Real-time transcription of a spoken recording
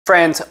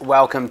Friends,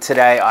 welcome.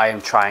 Today I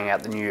am trying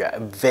out the new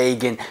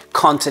vegan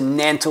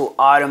Continental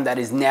item that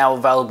is now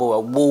available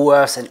at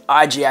Woolworths and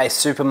IGA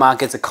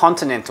supermarkets, a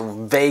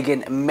Continental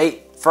vegan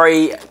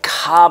meat-free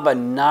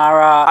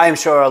carbonara. I am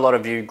sure a lot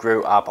of you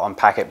grew up on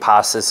packet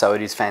pasta, so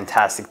it is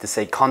fantastic to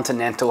see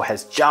Continental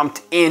has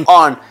jumped in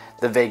on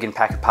the vegan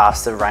packet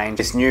pasta range.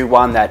 This new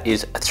one that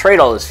is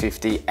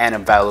 $3.50 and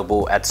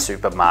available at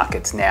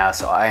supermarkets now.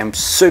 So I am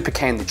super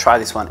keen to try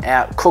this one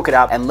out, cook it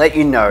up, and let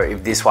you know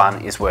if this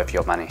one is worth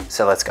your money.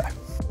 So let's go.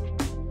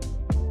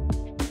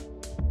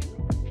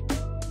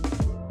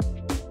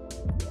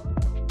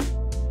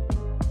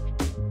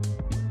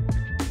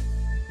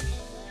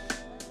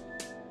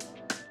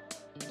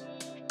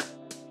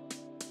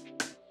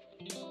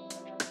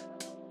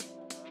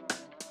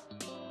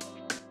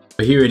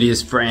 Here it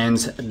is,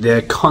 friends,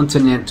 the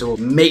Continental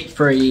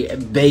meat-free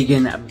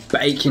vegan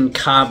bacon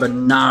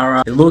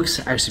carbonara. It looks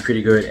actually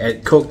pretty good.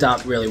 It cooked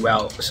up really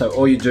well. So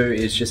all you do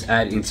is just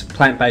add in some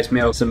plant-based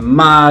milk, some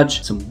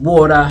margarine, some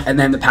water, and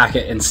then the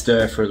packet and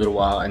stir for a little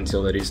while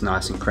until it is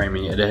nice and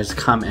creamy. It has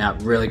come out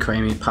really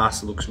creamy.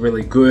 Pasta looks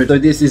really good. So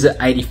this is an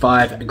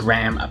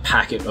 85-gram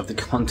packet of the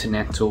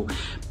Continental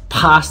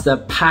pasta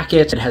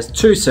packet. It has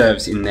 2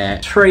 serves in there,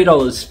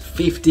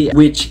 $3.50,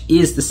 which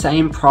is the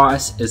same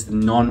price as the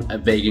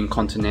non-vegan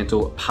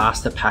Continental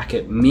pasta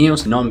packet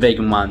meals.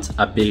 Non-vegan ones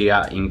are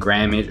bigger in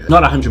grammage.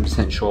 Not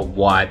 100% sure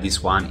why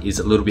this one is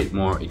a little bit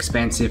more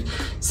expensive,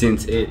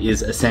 since it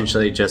is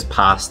essentially just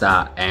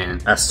pasta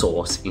and a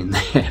sauce in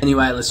there.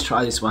 Anyway, let's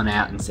try this one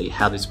out and see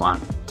how this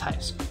one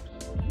tastes.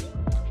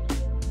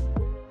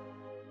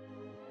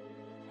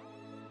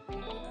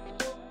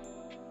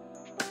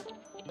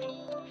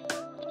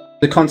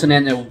 The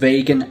Continental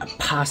vegan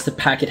pasta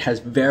packet has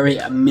very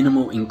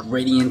minimal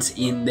ingredients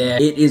in there.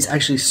 It is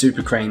actually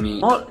super creamy.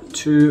 Not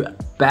too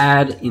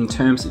bad in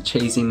terms of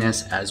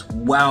cheesiness as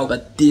well,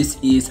 but this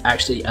is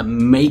actually a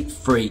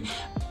meat-free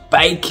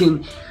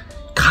bacon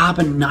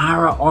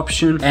carbonara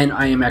option, and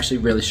I am actually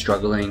really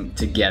struggling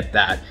to get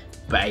that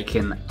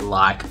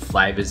bacon-like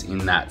flavors in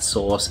that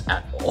sauce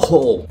at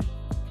all.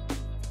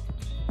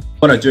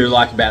 What I do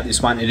like about this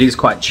one, it is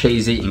quite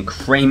cheesy and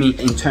creamy.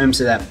 In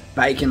terms of that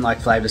bacon-like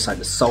flavors, like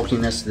the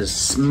saltiness, the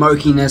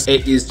smokiness,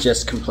 it is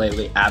just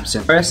completely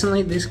absent.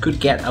 Personally, this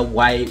could get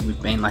away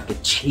with being like a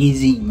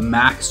cheesy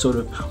mac sort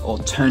of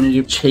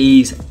alternative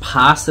cheese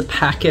pasta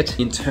packet.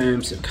 In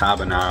terms of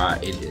carbonara,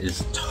 it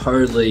is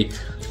totally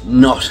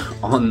not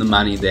on the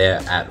money there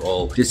at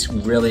all. Just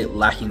really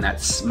lacking that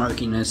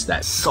smokiness,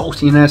 that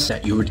saltiness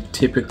that you would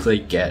typically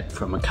get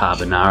from a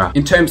carbonara.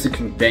 In terms of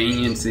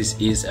convenience, this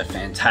is a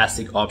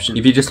fantastic option.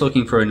 If you're just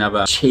looking for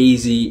another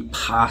cheesy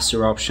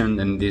pasta option,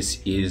 then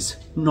this is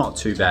not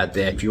too bad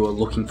there. If you are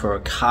looking for a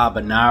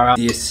carbonara,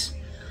 this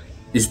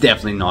is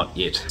definitely not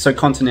it. So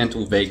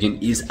Continental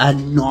vegan is a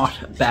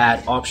not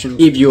bad option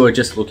if you are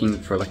just looking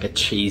for like a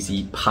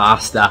cheesy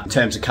pasta. In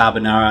terms of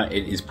carbonara,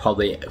 it is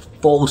probably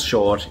falls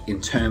short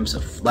in terms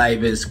of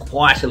flavors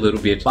quite a little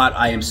bit, but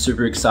I am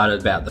super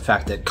excited about the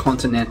fact that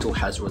Continental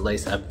has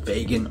released a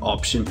vegan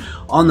option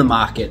on the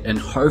market, and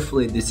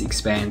hopefully this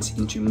expands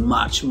into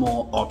much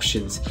more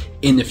options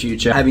in the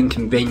future. Having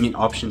convenient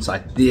options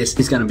like this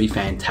is going to be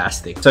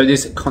fantastic. So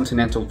this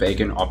Continental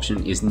vegan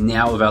option is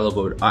now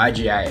available at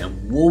IGA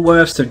and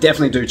Woolworths, so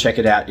definitely do check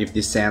it out if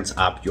this sounds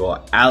up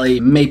your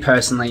alley. Me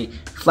personally,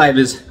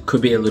 flavors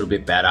could be a little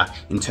bit better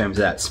in terms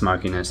of that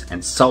smokiness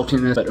and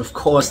saltiness, but of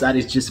course that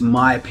is just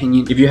my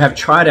opinion. If you have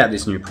tried out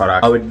this new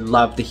product, I would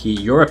love to hear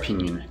your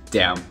opinion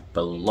down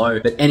below.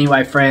 But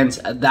anyway, friends,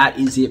 that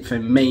is it for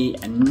me.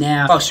 And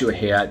now, whilst you're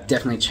here,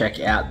 definitely check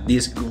out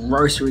this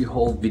grocery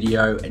haul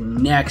video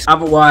next.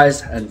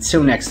 Otherwise,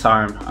 until next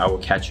time, I will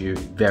catch you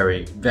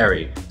very,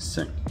 very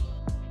soon.